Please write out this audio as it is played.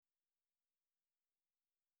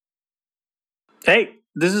Hey,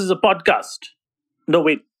 this is a podcast. No,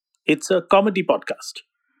 wait, it's a comedy podcast.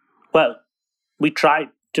 Well, we tried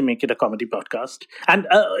to make it a comedy podcast, and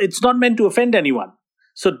it's not meant to offend anyone.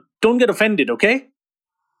 So don't get offended, okay?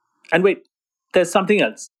 And wait, there's something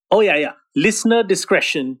else. Oh, yeah, yeah. Listener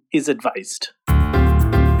discretion is advised.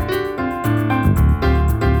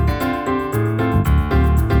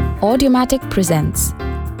 Audiomatic presents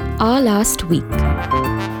Our Last Week.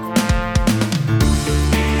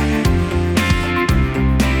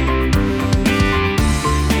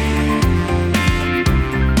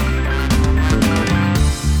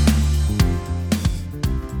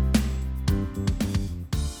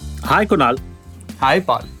 Hi, Kunal. Hi,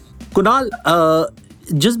 Paul. Kunal,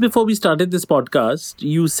 just before we started this podcast,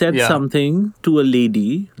 you said Yeah. something to a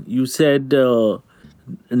lady. You said,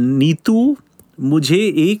 Neetu, मुझे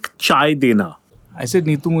एक चाय देना. I said,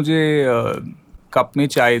 Neetu मुझे cup में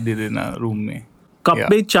चाय दे देना room में. Cup Yeah.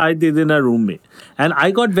 में चाय दे देना रूम में. And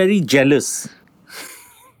I got very jealous.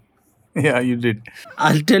 Yeah, you did.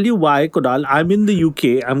 I'll tell you why, Kunal. I'm in the UK.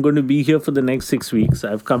 I'm going to be here for the next 6 weeks.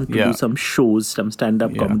 I've come to do Yeah. some shows, some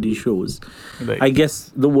stand-up Yeah. comedy shows. Right. I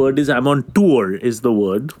guess the word is I'm on tour is the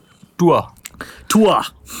word. Tour. Tour.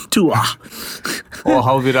 Or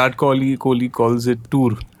how Virat Kohli calls it,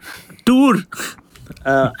 tour. Tour.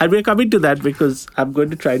 And we're coming to that because I'm going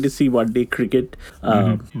to try to see one day cricket.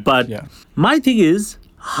 But Yeah. my thing is,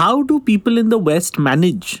 how do people in the West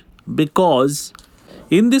manage? Because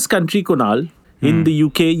in this country, Kunal, in the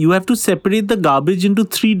UK, you have to separate the garbage into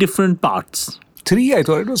 3 different parts. 3, I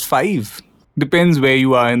thought it was 5. Depends where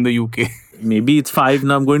you are in the UK. Maybe it's 5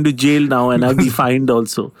 now. I'm going to jail now and I'll be fined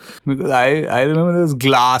also. Because I remember there was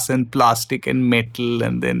glass and plastic and metal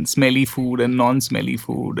and then smelly food and non-smelly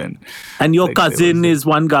food. And your Like there cousin was is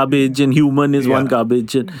one garbage and human is one Yeah.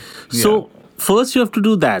 garbage. So first you have to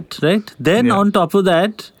do that, right? Then Yeah. on top of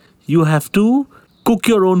that, you have to cook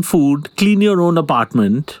your own food, clean your own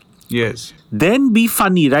apartment, Yes. then be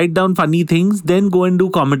funny, write down funny things, then go and do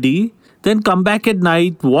comedy, then come back at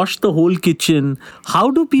night, wash the whole kitchen.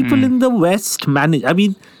 How do people in the West manage? I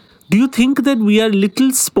mean, do you think that we are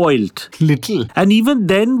little spoiled? Little. And even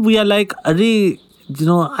then, we are like, Arey,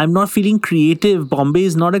 I'm not feeling creative. Bombay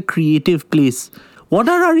is not a creative place. What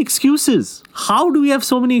are our excuses? How do we have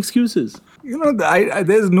so many excuses?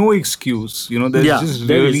 There's no excuse. There's Yeah, just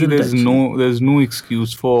there really isn't there's no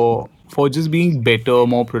excuse for just being better,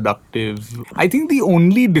 more productive. I think the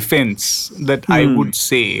only defense that I would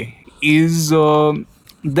say is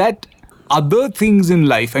that other things in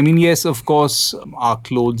life. I mean, yes, of course, our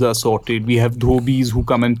clothes are sorted. We have dhobis who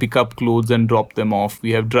come and pick up clothes and drop them off.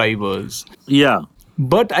 We have drivers. Yeah.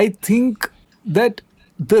 But I think that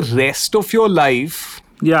the rest of your life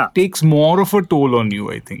Yeah. takes more of a toll on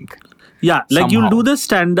you, I think. Yeah. Like you'll Somehow. do the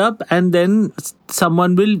stand up and then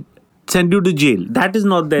someone will send you to jail. That is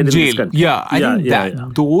not there in this Jail. country. Yeah, I think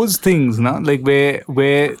that those things, like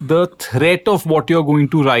where the threat of what you're going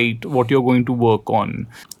to write, what you're going to work on,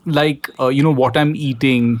 like what I'm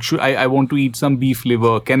eating. Should I want to eat some beef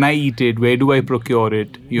liver? Can I eat it? Where do I procure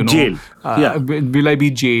it? Jail. Yeah. Will I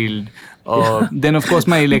be jailed? Then of course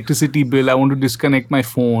my electricity bill. I want to disconnect my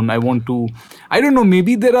phone. I don't know,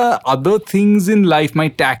 maybe there are other things in life. My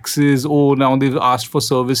taxes. Oh, now they've asked for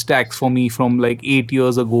service tax for me from like 8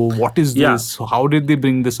 years ago. What is Yeah. this? So how did they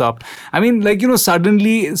bring this up? I mean,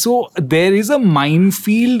 suddenly, so there is a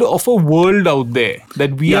minefield of a world out there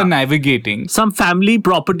that we Yeah. are navigating. Some family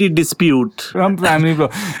property dispute. From family,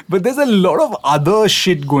 but there's a lot of other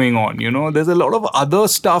shit going on. There's a lot of other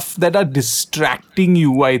stuff that are distracting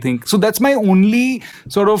you, I think. So that's my only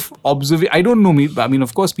sort of observation. I don't know. I mean,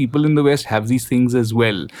 of course, people in the West have these things as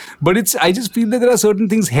well. But I just feel that there are certain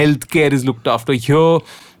things. Healthcare is looked after here.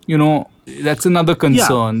 That's another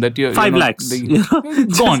concern that you're 5 lakhs.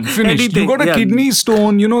 Gone, finished. Anything, You got a yeah. kidney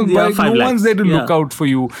stone. Yeah, Like, 5 no lakhs. one's there to look Yeah. out for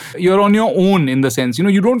you. You're on your own in the sense.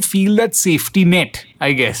 You don't feel that safety net,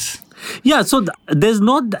 I guess. Yeah, so there's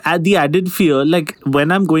not the added fear. Like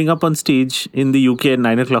when I'm going up on stage in the UK at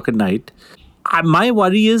 9 o'clock at night, my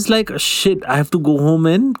worry is like, shit, I have to go home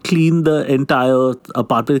and clean the entire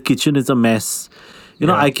apartment. The kitchen is a mess.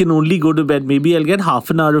 Yeah. I can only go to bed. Maybe I'll get half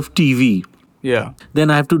an hour of TV. Yeah. Then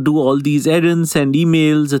I have to do all these errands and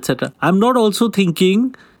emails, etc. I'm not also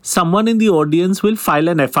thinking someone in the audience will file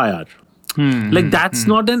an FIR. Like that's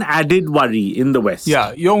not an added worry in the West.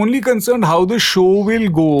 Yeah, you're only concerned how the show will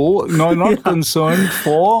go. Not concerned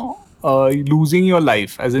for losing your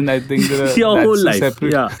life. As in, I think Your that's whole a life.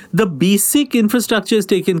 separate. Yeah. The basic infrastructure is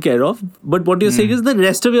taken care of, but what you're saying is the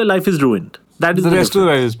rest of your life is ruined. That is The rest of the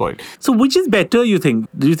difference. life is spoiled. So which is better, you think?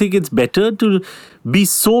 Do you think it's better to be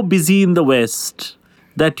so busy in the West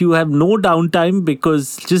that you have no downtime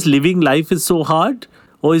because just living life is so hard?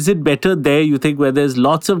 Or is it better there, you think, where there's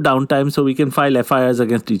lots of downtime so we can file FIRs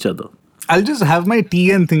against each other? I'll just have my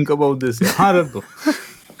tea and think about this. हाँ रख दो.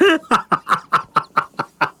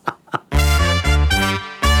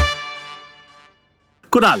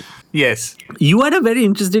 Kunal, Yes. you had a very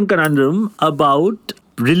interesting conundrum about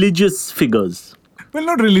religious figures. Well,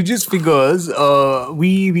 not religious figures.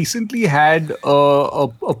 We recently had a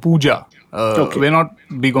puja. Okay. We're not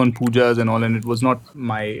big on pujas and all, and it was not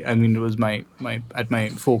my. I mean, it was my at my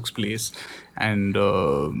folks' place, and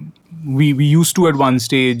we used to at one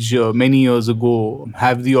stage many years ago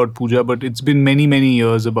have the odd puja, but it's been many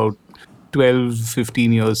years, about 12,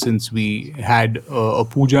 15 years since we had a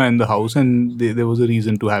puja in the house, and there was a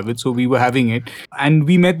reason to have it. So we were having it, and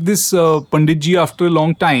we met this Panditji after a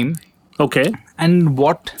long time. Okay. And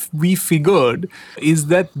what we figured is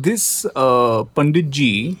that this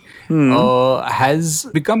Panditji has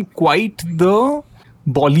become quite the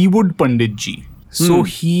Bollywood Panditji. So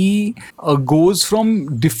he goes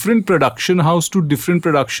from different production house to different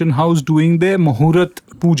production house doing their Muhurat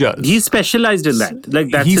pujas. He's specialized in that. Like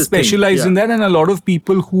that's He's his thing. specialized in Yeah. that, and a lot of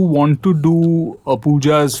people who want to do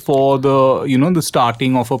pujas for the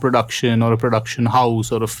starting of a production or a production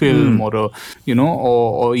house or a film or a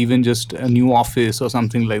or even just a new office or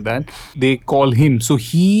something like that, they call him. So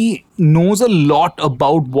he knows a lot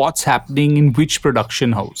about what's happening in which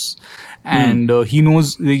production house. And he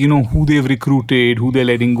knows, who they've recruited, who they're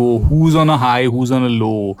letting go, who's on a high, who's on a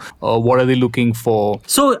low, what are they looking for.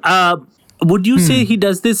 So, would you say he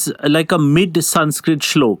does this like a mid-Sanskrit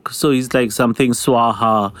shlok? So he's like something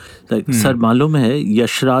swaha, like, sir, मालूम है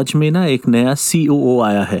यशराज में ना एक नया COO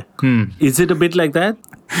आया है. Is it a bit like that?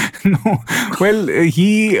 No, well,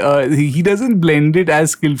 he doesn't blend it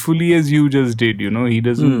as skillfully as you just did. He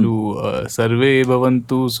doesn't do sarve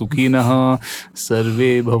bhavantu sukhinaha,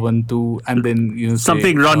 sarve bhavantu, and then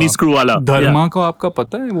Something say, Ronnie Screwwala. Dharma को आपका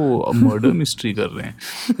पता है वो murder mystery कर रहे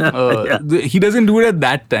हैं. He doesn't do it at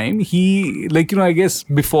that time. He I guess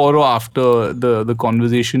before or after the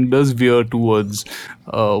conversation does veer towards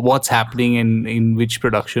what's happening in which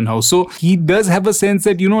production house. So he does have a sense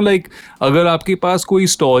that अगर आपके पास कोई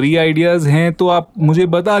story ideas हैं तो आप मुझे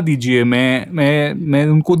बता दीजिए, मैं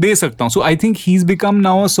उनको दे सकता हूँ. So I think he's become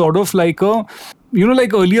now a sort of like a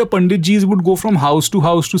like earlier Panditjis would go from house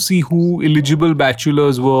to see who eligible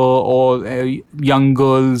bachelors were or young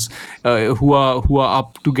girls who are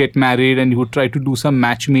up to get married, and he would try to do some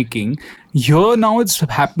matchmaking. Here now it's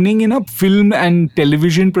happening in a film and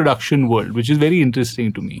television production world, which is very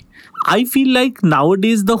interesting to me. I feel like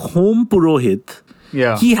nowadays the home Purohit,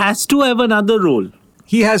 he has to have another role.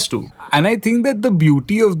 He has to. And I think that the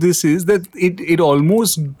beauty of this is that it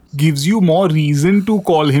almost gives you more reason to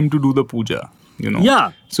call him to do the puja.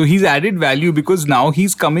 Yeah. So he's added value because now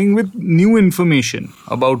he's coming with new information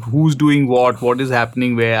about who's doing what is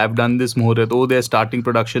happening where. I've done this Muhurat. Oh, they're starting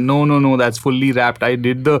production. No, that's fully wrapped. I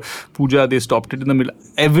did the puja. They stopped it in the middle.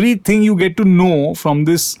 Everything you get to know from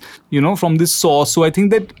this, from this source. So I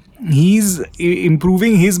think that he's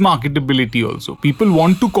improving his marketability also. People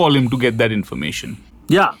want to call him to get that information.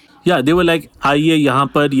 Yeah. They were like, आइए यहाँ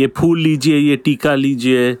पर ये फूल लीजिए, ये टीका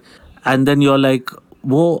लीजिए. And then you're like,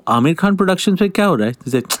 वो Aamir Khan production पे क्या हो रहा है?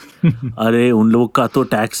 अरे उन लोग का तो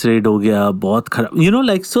टैक्स रेट हो गया बहुत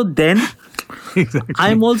खराब. So then exactly.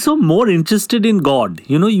 I'm also more interested in God.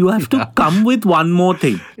 You have to come with one more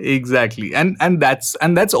thing. Exactly. And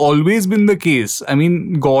that's always been the case. I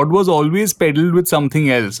mean, God was always peddled with something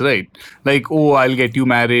else, right? Like, oh, I'll get you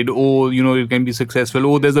married. Oh, it can be successful.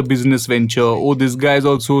 Oh, there's a business venture. Oh, this guy's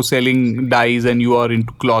also selling dyes and you are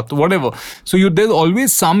into cloth, whatever. So there's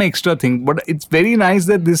always some extra thing. But it's very nice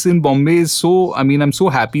that this in Bombay is so, I'm so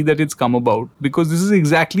happy that it's come about, because this is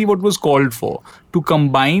exactly what was called for, to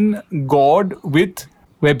combine God with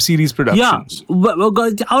web series productions. Yeah,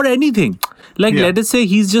 or anything. Like, let us say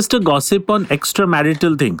he's just a gossip on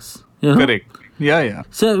extramarital things. Correct. Yeah.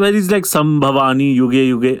 So where he's like, Sambhavani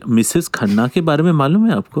Yuge Mrs. Khanna ke bare mein malum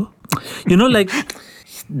hai aapko? Like,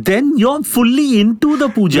 then you're fully into the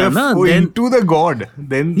puja, na? Then into the God.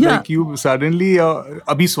 Then like you suddenly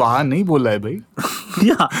abhi swaha nahi bola hai bhai.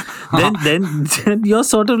 Yeah. Then you're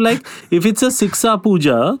sort of like, if it's a 6-hour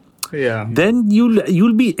puja, then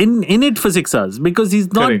you'll be in it for 6 hours, because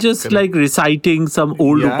he's not just like reciting some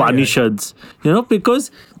old Upanishads, because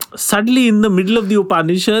suddenly in the middle of the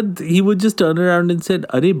Upanishad he would just turn around and said,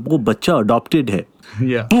 "Arey, wo bacha adopted hai."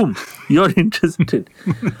 Yeah. Boom, you're interested.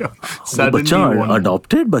 Suddenly bacha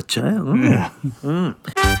adopted bacha hai.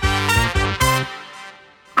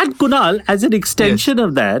 And Kunal, as an extension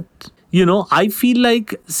of that, I feel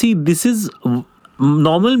like, see, this is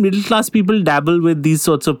normal middle class people dabble with these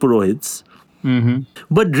sorts of purohits.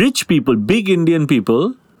 But rich people, big Indian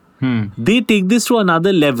people, they take this to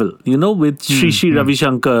another level, with Shri Ravi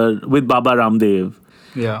Shankar, with Baba Ramdev.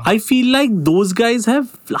 Yeah. I feel like those guys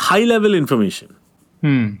have high level information.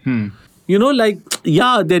 They're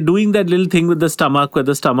doing that little thing with the stomach where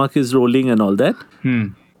the stomach is rolling and all that.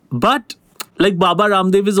 But like Baba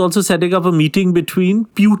Ramdev is also setting up a meeting between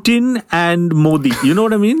Putin and Modi. You know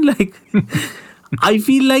what I mean? Like, I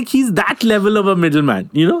feel like he's that level of a middleman,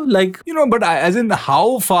 But as in,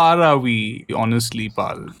 how far are we, honestly,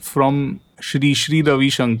 Pal, from Shri Ravi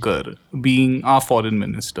Shankar being our foreign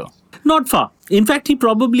minister? Not far. In fact, he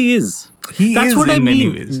probably is. That's what I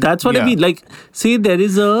mean. That's what I mean. Like, say there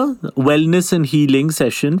is a wellness and healing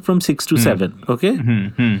session from 6 to 7, okay?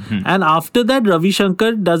 And after that, Ravi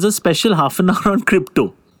Shankar does a special half an hour on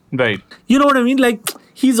crypto. Right. You know what I mean? Like,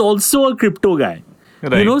 he's also a crypto guy.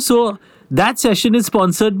 Right. So that session is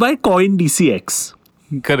sponsored by CoinDCX.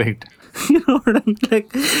 Correct. You know what I mean?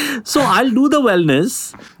 Like, so I'll do the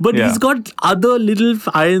wellness, but he's got other little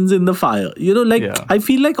irons in the fire. I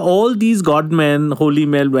feel like all these godmen, holy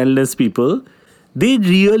male wellness people, they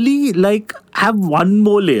really have one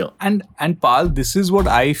more layer. And Pal, this is what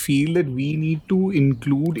I feel that we need to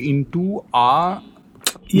include into our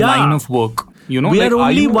line of work. We are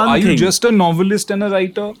only one thing. Are you thing. just a novelist and a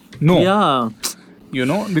writer? No.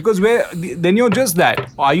 Yeah. Because then you're just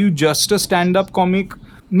that. Are you just a stand-up comic?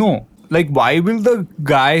 No. Like, why will the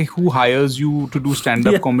guy who hires you to do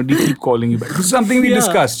stand-up comedy keep calling you back? This is something we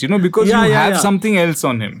discussed, because you have something else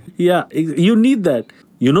on him. Yeah, you need that.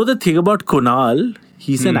 The thing about Kunaal,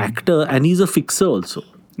 he's an actor and he's a fixer also.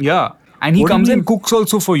 Yeah. And he comes and cooks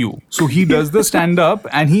also for you. So he does the stand-up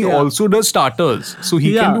and he also does starters. So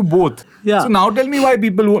he can do both. Yeah. So now tell me why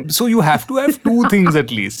people won't. So you have to have two things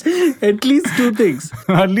at least. At least two things.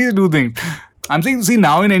 At least two things. I'm saying, see,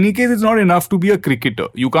 now in any case, it's not enough to be a cricketer.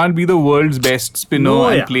 You can't be the world's best spinner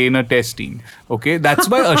and play in a test team. Okay? That's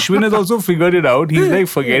why Ashwin has also figured it out. He's like,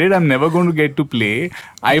 forget it, I'm never going to get to play.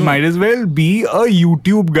 I might as well be a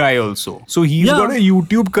YouTube guy also. So he's got a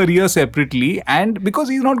YouTube career separately, and because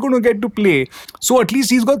he's not going to get to play, so at least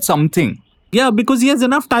he's got something. Yeah, because he has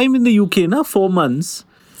enough time in the UK, 4 months.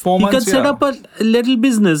 4 months, he can set up a little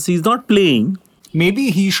business. He's not playing.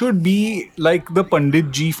 Maybe he should be like the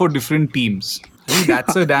Pandit Ji for different teams. I think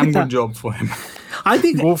that's a damn good job for him. I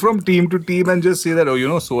think go from team to team and just say that,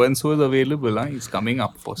 so and so is available. He's coming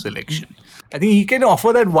up for selection. I think he can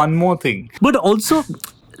offer that one more thing. But also,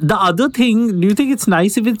 the other thing, do you think it's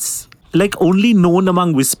nice if it's like only known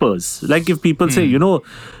among whispers? Like if people say,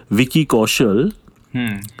 Vicky Kaushal,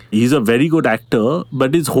 he's a very good actor,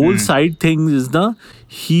 but his whole side thing is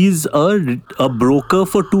he's a broker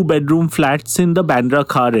for 2-bedroom flats in the Bandra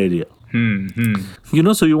Khar area.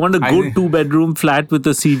 So you want a good 2-bedroom flat with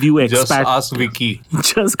a sea view expat. Just ask Vicky.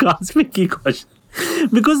 Just ask Vicky Kaushal.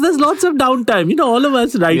 Because there's lots of downtime. All of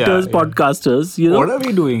us writers, podcasters, What are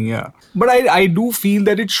we doing? Yeah. But I do feel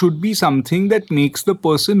that it should be something that makes the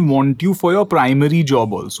person want you for your primary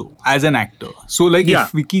job also as an actor. So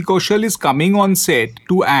if Vicky Kaushal is coming on set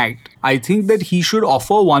to act, I think that he should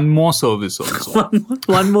offer one more service also.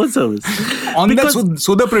 one more service.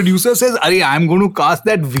 So the producer says, I'm going to cast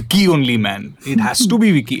that Vicky only, man. It has to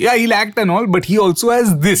be Vicky. Yeah, he'll act and all, but he also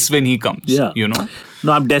has this when he comes. Yeah.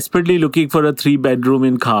 No, I'm desperately looking for a 3-bedroom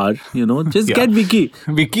in Khar. Just get Vicky.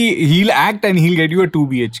 Vicky, he'll act and he'll get you a 2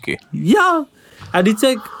 BHK. Yeah. And it's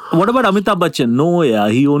like, what about Amitabh Bachchan? No,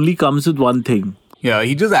 he only comes with one thing. Yeah,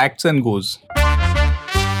 he just acts and goes.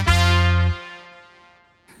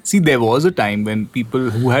 See, there was a time when people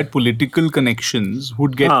who had political connections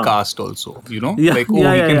would get cast also, he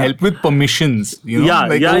can help with permissions,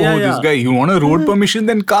 this guy, you want a road permission,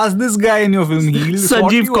 then cast this guy in your film. He'll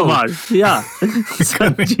Sanjeev Kumar. Yeah.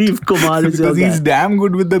 Sanjeev Kumar is because he's damn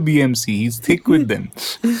good with the BMC. He's thick with them.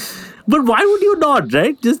 But why would you not,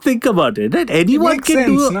 right? Just think about it, right? Anyone can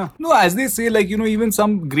do... No, as they say, even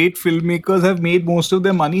some great filmmakers have made most of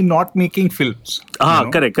their money not making films.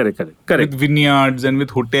 Correct. With vineyards and with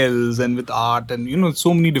hotels and with art and,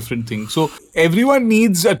 so many different things. So, everyone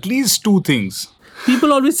needs at least two things.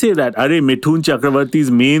 People always say that, Mithun Chakravarti's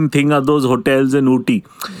main thing are those hotels in Ooty.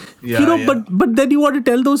 But then you want to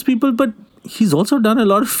tell those people, but he's also done a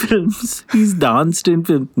lot of films. He's danced in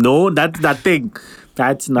films. No, that's nothing.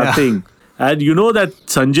 That's nothing. And that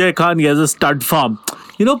Sanjay Khan, he has a stud farm.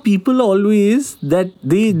 People always, that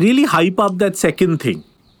they really hype up that second thing.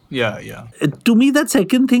 Yeah. To me, that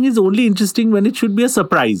second thing is only interesting when it should be a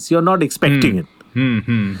surprise. You're not expecting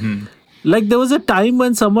it. Like there was a time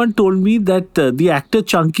when someone told me that the actor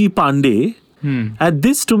Chunky Pandey, and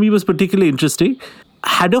this to me was particularly interesting.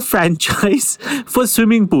 had a franchise for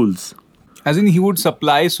swimming pools. As in, he would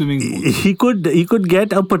supply swimming pools. He could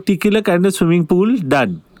get a particular kind of swimming pool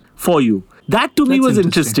done for you. That to me That's was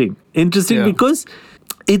interesting. interesting Yeah. because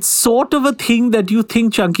it's sort of a thing that you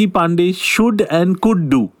think Chunky Pandey should and could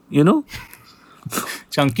do, you know.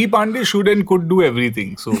 Chunky Pandey should and could do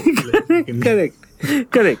everything. So, Correct.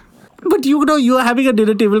 But you are having a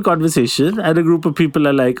dinner table conversation and a group of people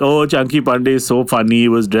are like, oh, Chunky Pandey is so funny, he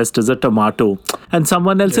was dressed as a tomato. And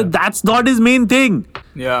someone else said, that's not his main thing.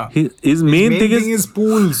 yeah. His main thing is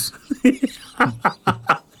pools.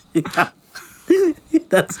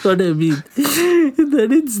 That's what I mean. That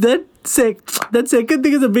it's that second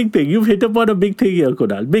thing is a big thing. You've hit upon a big thing here,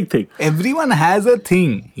 Kunal. Big thing. Everyone has a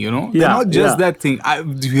thing, you know. They're Yeah, not just yeah. that thing.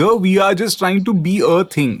 Here we are just trying to be a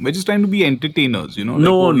thing. We're just trying to be entertainers, you know. Like,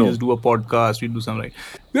 No. we just do a podcast, we do something. Like,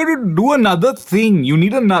 we have to do another thing. You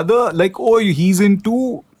need another, like, oh, he's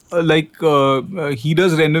into, he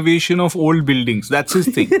does renovation of old buildings. That's his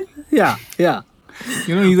thing. Yeah.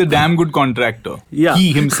 You know, he's a damn good contractor. Yeah.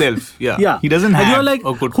 He himself. Yeah. Yeah. He doesn't and have you're like,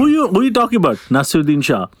 a good who you talking about? Nasiruddin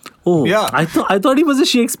Shah. Oh, Yeah. I thought he was a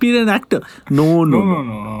Shakespearean actor. No.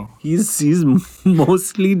 No. He's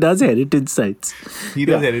mostly does heritage sites. He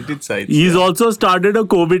does heritage sites. He's also started a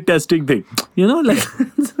COVID testing thing. You know, like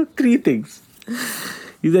 3 things.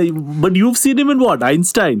 But you've seen him in what?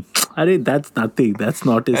 Einstein. That's nothing. That's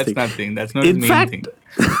not his That's thing. nothing. That's not his In main fact, thing.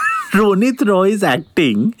 Ronit Roy's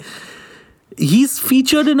acting, he's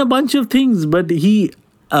featured in a bunch of things, but he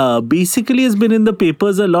basically has been in the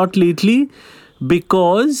papers a lot lately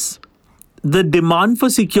because the demand for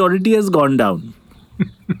security has gone down.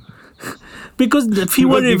 Because fewer Because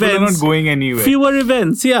people are events. not going anywhere. Fewer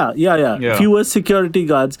events, yeah. Yeah. Fewer security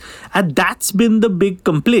guards. And that's been the big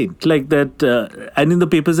complaint. Like that, and in the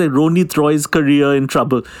papers, like Ronit Roy's career in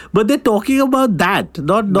trouble. But they're talking about that,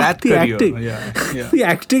 not That the career, acting. yeah. The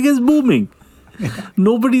acting is booming.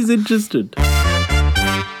 Nobody's interested.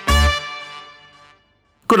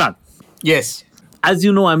 Kunal, Yes. as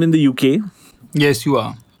you know, I'm in the UK Yes, you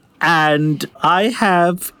are. and I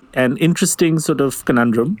have an interesting sort of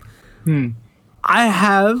conundrum. I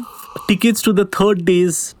have tickets to the third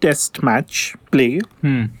day's test match play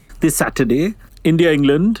this Saturday,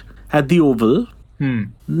 India-England at the Oval.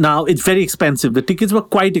 Now, it's very expensive. The tickets were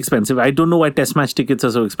quite expensive. I don't know why test match tickets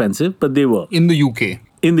are so expensive, but they were. In the UK.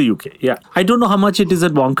 In the UK, yeah. I don't know how much it is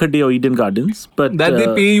at Wonka Day or Eden Gardens, but... That they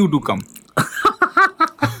pay you to come.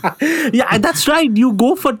 Yeah, that's right. You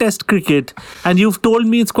go for test cricket and you've told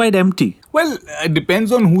me it's quite empty. Well, it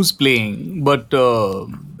depends on who's playing, but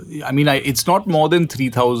it's not more than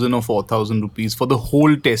 3,000 or 4,000 rupees for the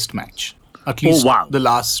whole test match. At least wow. the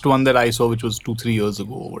last one that I saw, which was 2-3 years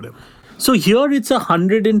ago or whatever. So here it's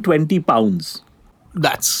 £120.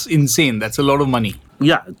 That's insane. That's a lot of money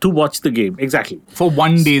Yeah, to watch the game. Exactly. for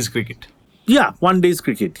 1 day's cricket. Yeah, 1 day's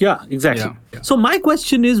cricket. Yeah, exactly. Yeah. So my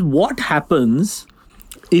question is, what happens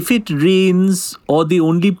if it rains or they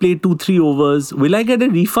only play 2-3 overs? Will I get a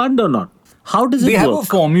refund or not? How does it They have work? a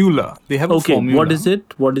formula. Okay, what is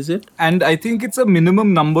it? And I think it's a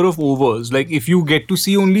minimum number of overs. Like if you get to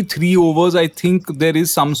see only 3 overs, I think there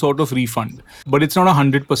is some sort of refund. But it's not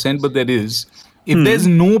 100%, but there is. If there's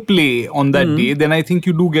no play on that day, then I think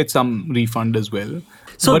you do get some refund as well.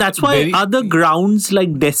 So But that's why other grounds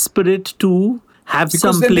like desperate to have because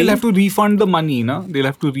some then play. they'll have to refund the money, na? They'll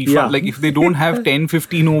have to refund. Yeah. Like if they don't have 10,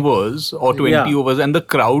 15 overs or 20 Yeah. overs, and the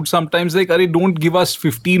crowd sometimes like, "Arey, don't give us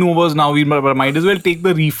 15 overs now. We might as well take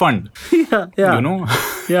the refund." yeah. You know?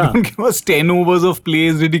 Yeah. Don't give us 10 overs of play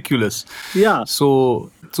is ridiculous. Yeah.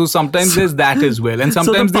 So sometimes there's that as well. And So the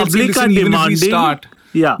sometimes they'll say, public are listen, even if we demanding- start,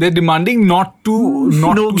 Yeah. they're demanding not to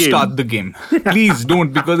No game. start the game. Please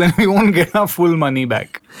don't, because then we won't get our full money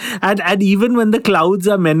back. And even when the clouds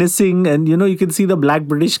are menacing and you can see the black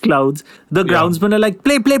British clouds, the groundsmen are like,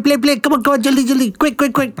 play, come on, jaldi, quick.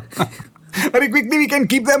 Very quickly, we can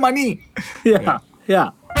keep their money. Yeah.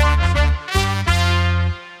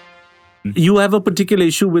 You have a particular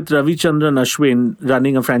issue with Ravichandran Ashwin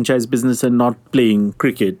running a franchise business and not playing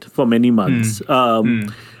cricket for many months.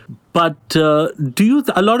 But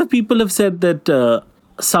a lot of people have said that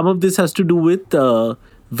some of this has to do with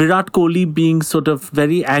Virat Kohli being sort of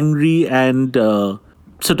very angry and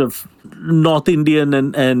sort of North Indian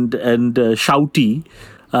and shouty,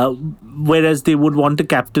 whereas they would want a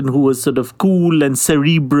captain who was sort of cool and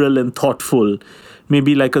cerebral and thoughtful,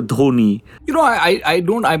 maybe like a Dhoni.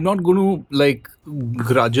 I'm not going to like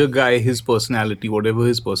grudge a guy his personality, whatever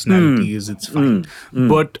his personality is, it's fine.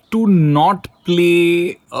 But to not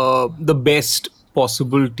play the best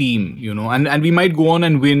possible team, and we might go on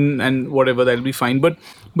and win and whatever, that'll be fine. But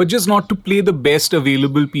just not to play the best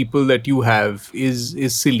available people that you have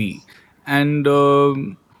is silly. And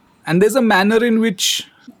there's a manner in which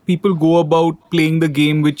people go about playing the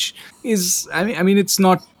game, which is, I mean, it's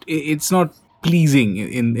not pleasing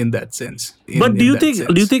in that sense. But do you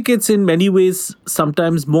think it's in many ways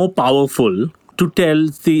sometimes more powerful to tell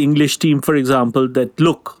the English team, for example, that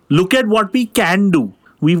look at what we can do.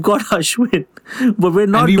 We've got Ashwin, but we're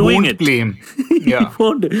not And we doing won't it. play him. We Yeah.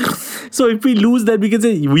 won't. So if we lose, then we can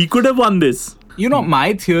say we could have won this.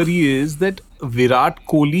 My theory is that Virat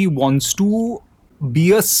Kohli wants to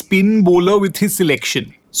be a spin bowler with his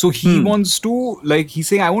selection. So he wants to, like, he's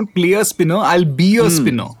saying, I won't play a spinner, I'll be a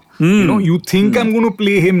spinner. You think I'm going to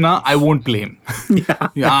play him now, I won't play him.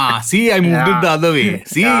 See, I moved it the other way.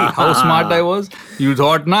 See how smart I was? You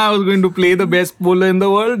thought now I was going to play the best bowler in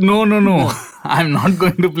the world? No. I'm not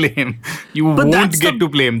going to play him. You won't get to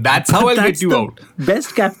play him. That's how I'll get you out.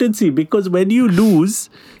 Best captaincy, because when you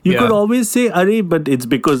lose, you could always say, "Arey, but it's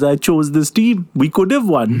because I chose this team. We could have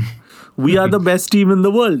won. We are the best team in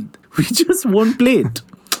the world. We just won't play it."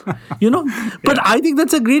 But I think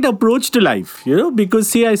that's a great approach to life, because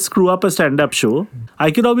say I screw up a stand-up show,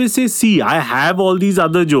 I can always say, see, I have all these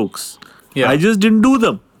other jokes. I just didn't do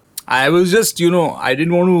them. I was just, I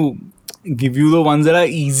didn't want to give you the ones that are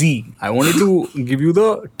easy. I wanted to give you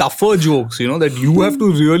the tougher jokes, that you have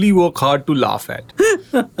to really work hard to laugh at.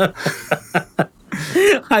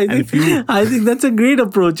 I think that's a great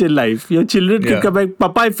approach in life. Your children can come back,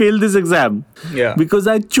 Papa, I failed this exam. Because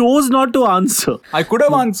I chose not to answer. I could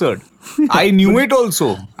have answered. I knew it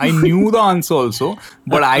also. I knew the answer also.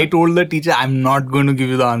 But I told the teacher, I'm not going to give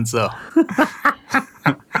you the answer.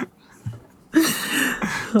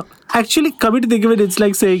 Actually, coming to think of it, it's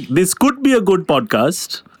like saying this could be a good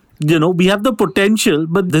podcast. We have the potential,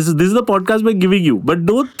 but this is the podcast we're giving you. But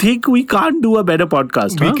don't think we can't do a better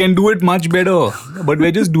podcast. We can do it much better. But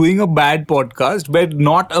we're just doing a bad podcast. We're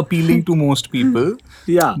not appealing to most people.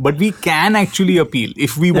 Yeah. But we can actually appeal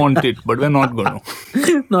if we want it. But we're not going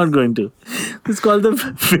to. Not going to. It's called the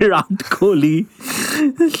Virat Kohli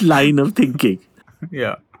line of thinking.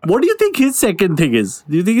 Yeah. What do you think his second thing is?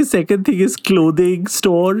 Do you think his second thing is clothing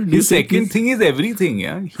store? His second thing is everything,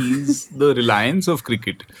 yeah. He's the reliance of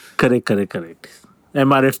cricket. Correct.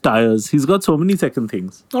 MRF tires. He's got so many second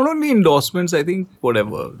things. Not only endorsements, I think,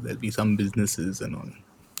 whatever. There'll be some businesses and all.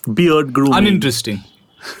 Beard grooming. Uninteresting.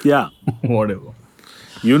 Yeah. Whatever.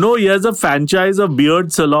 He has a franchise of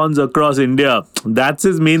beard salons across India. That's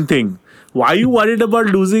his main thing. Why are you worried about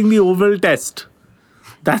losing the Oval Test?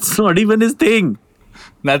 That's not even his thing.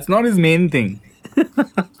 That's not his main thing.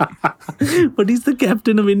 But he's the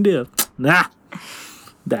captain of India. Nah.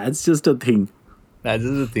 That's just a thing. That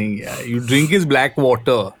is the thing, yeah. You drink his black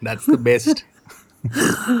water. That's the best.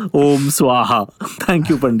 Om Swaha. Thank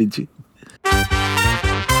you, Panditji.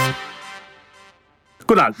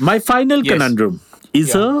 Kunal, my final conundrum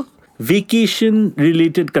is a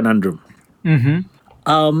vacation-related conundrum.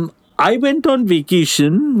 I went on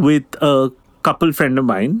vacation with a couple friend of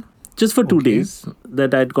mine, just for 2 days,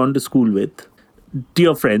 that I'd gone to school with.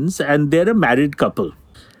 Dear friends, and they're a married couple.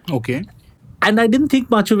 Okay. And I didn't think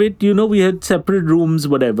much of it. We had separate rooms,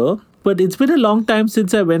 whatever. But it's been a long time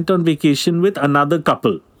since I went on vacation with another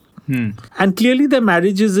couple. And clearly their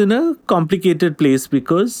marriage is in a complicated place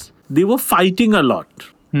because they were fighting a lot.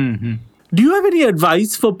 Do you have any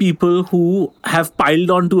advice for people who have piled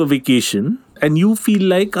onto a vacation and you feel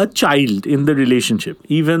like a child in the relationship,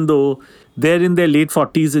 even though they're in their late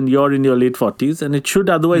 40s and you're in your late 40s, and it should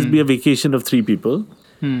otherwise be a vacation of 3 people?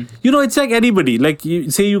 It's like anybody. Like,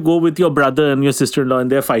 you go with your brother and your sister-in-law and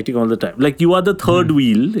they're fighting all the time. Like, you are the third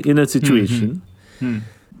wheel in a situation.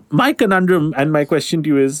 My conundrum and my question to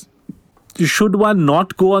you is, should one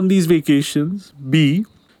not go on these vacations? B,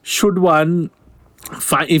 should one,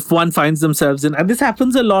 if one finds themselves in, and this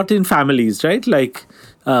happens a lot in families, right? Like,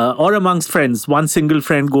 or amongst friends, one single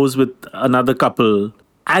friend goes with another couple,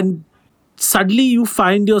 and suddenly you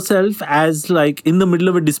find yourself as like in the middle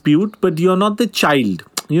of a dispute, but you're not the child.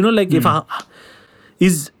 If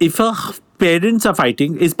a parents are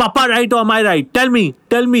fighting, is Papa right or am I right? Tell me,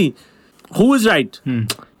 who is right?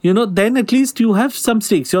 Then at least you have some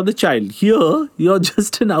stakes. You're the child. Here, you're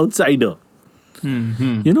just an outsider.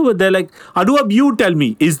 But they're like, Anuvab, you tell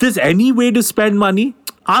me, is this any way to spend money?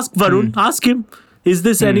 Ask Varun, ask him, is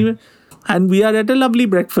this any way? And we are at a lovely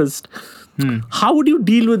breakfast. How would you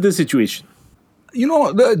deal with this situation?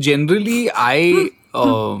 Generally,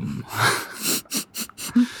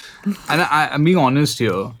 and I'm being honest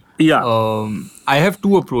here. Yeah. I have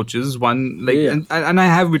two approaches. One, like, Yeah. and I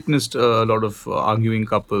have witnessed a lot of arguing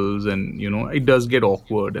couples, and it does get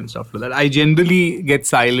awkward and stuff like that. I generally get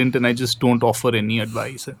silent and I just don't offer any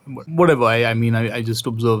advice. Whatever. I mean, I just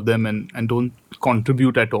observe them and don't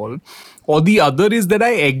contribute at all. Or the other is that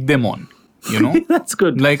I egg them on. That's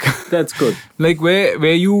good. Like That's good. Like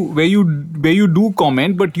where you do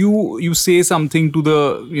comment, but you say something to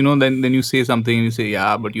the then you say something and you say,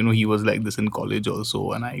 yeah, but he was like this in college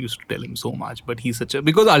also, and I used to tell him so much, but he's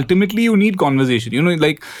because ultimately you need conversation.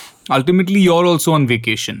 Like ultimately you're also on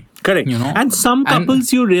vacation. Correct. And some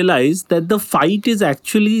couples, you realize that the fight is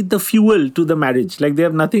actually the fuel to the marriage. Like they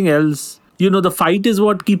have nothing else. The fight is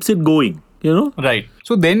what keeps it going. Right.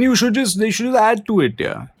 So then they should just add to it.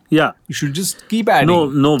 Yeah. Yeah. You should just keep adding.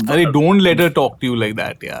 No. Don't let her talk to you like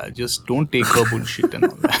that. Yeah. Just don't take her bullshit and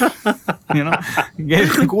all that.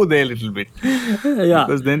 Go there a little bit. Yeah.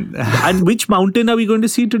 Because then. And which mountain are we going to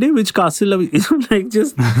see today? Which castle are we?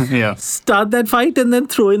 Just start that fight and then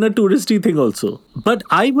throw in a touristy thing also. But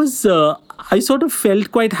I sort of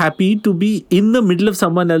felt quite happy to be in the middle of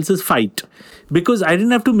someone else's fight because I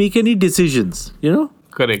didn't have to make any decisions,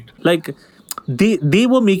 Correct. Like, they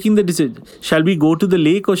were making the decision. Shall we go to the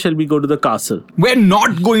lake or shall we go to the castle? We're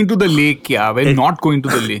not going to the lake, yeah. We're not going to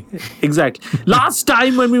the lake. Exactly. Last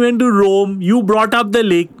time when we went to Rome, you brought up the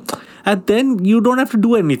lake. And then you don't have to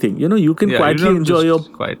do anything. You can quietly enjoy your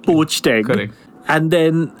poached egg. Correct. And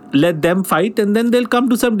then let them fight, and then they'll come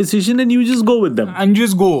to some decision and you just go with them. And you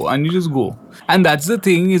just go. And that's the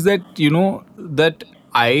thing is that, that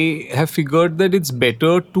I have figured that it's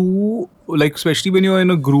better to, like, especially when you're in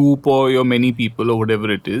a group or you're many people or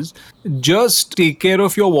whatever it is, just take care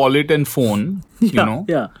of your wallet and phone,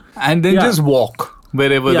 and then just walk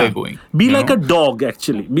wherever they're going. Be like a dog,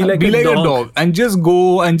 actually. Be like a dog. And just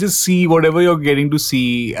go and just see whatever you're getting to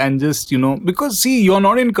see, and just, because see, you're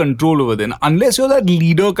not in control over there. Unless you're that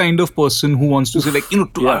leader kind of person who wants to say, like,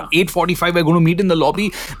 8:45 we're going to meet in the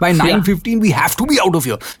lobby, by 9:15 we have to be out of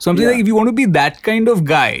here. So I'm saying, like, if you want to be that kind of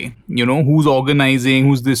guy, who's organizing,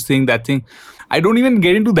 who's this thing, that thing, I don't even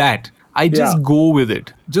get into that. I just go with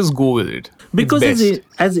it. Just go with it. Because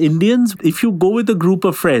as Indians, if you go with a group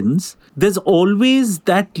of friends, there's always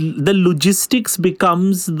that the logistics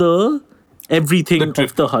becomes the everything of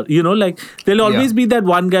the like there'll always be that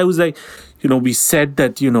one guy who's like, we said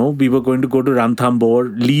that, we were going to go to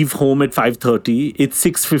Ranthambore, leave home at 5:30. It's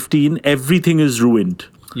 6:15. Everything is ruined.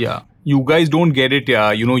 Yeah. You guys don't get it,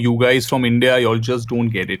 yeah. You guys from India, y'all just don't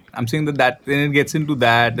get it. I'm saying that then it gets into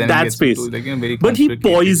that. Then that it gets space. Into, like, very but he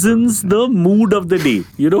poisons the mood of the day.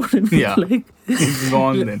 You know what I mean? Yeah. Like, it's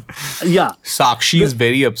gone then. Yeah. Sakshi is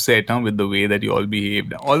very upset with the way that you all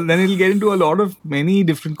behaved. Then it'll get into a lot of many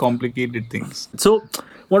different complicated things. So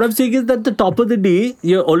what I'm saying is that at the top of the day,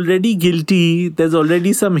 you're already guilty. There's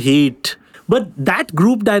already some hate. But that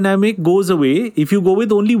group dynamic goes away if you go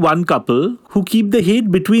with only one couple who keep the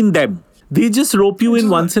hate between them. They just rope you in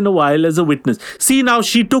once in a while as a witness. See, now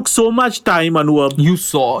she took so much time, Anuvab.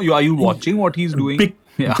 Are you watching what he's doing?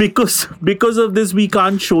 Because of this, we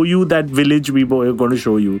can't show you that village we were going to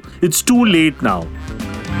show you. It's too late now.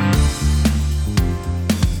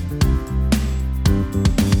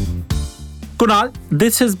 Kunaal,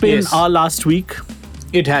 this has been our last week.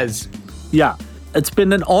 It has. Yeah. It's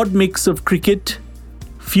been an odd mix of cricket,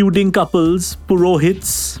 feuding couples,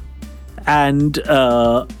 purohits, and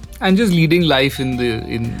just leading life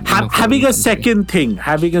having a second thing.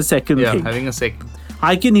 Having a second thing. Yeah, having a second.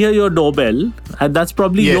 I can hear your doorbell, and that's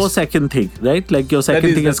probably your second thing, right? Like your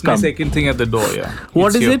second thing has come. That's my second thing at the door, yeah.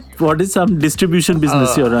 What is it? What is some distribution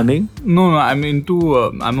business you're running? No, I'm into,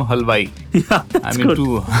 I'm a halwai. Yeah, that's good.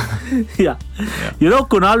 Into... yeah.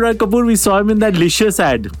 Kunaal Roy Kapoor, we saw him in that Licious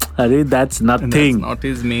ad. Arey, that's nothing. That's not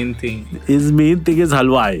his main thing. His main thing is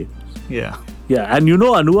halwai. Yeah. Yeah, and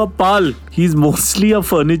Anuvab Pal, he's mostly a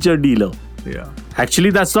furniture dealer. Yeah. Actually,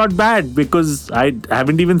 that's not bad because I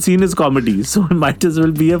haven't even seen his comedy, so it might as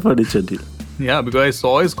well be a furniture dealer. Yeah, because I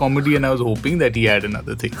saw his comedy and I was hoping that he had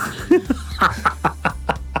another thing.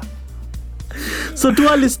 So to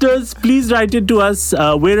our listeners, please write it to us.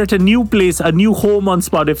 We're at a new place, a new home on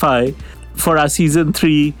Spotify for our season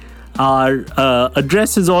 3. Our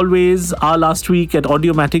address is always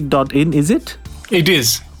ourlastweek@audiomatic.in. Is it? It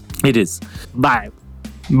is. It is. Bye.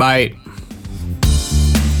 Bye.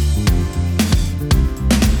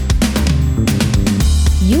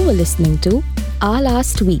 You were listening to Our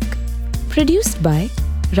Last Week, produced by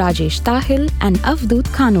Rajesh Tahil and Avdoot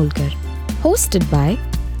Khanolkar, hosted by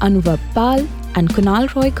Anuvab Pal and Kunaal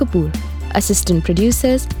Roy Kapoor, assistant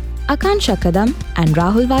producers Akansha Kadam and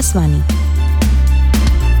Rahul Vaswani.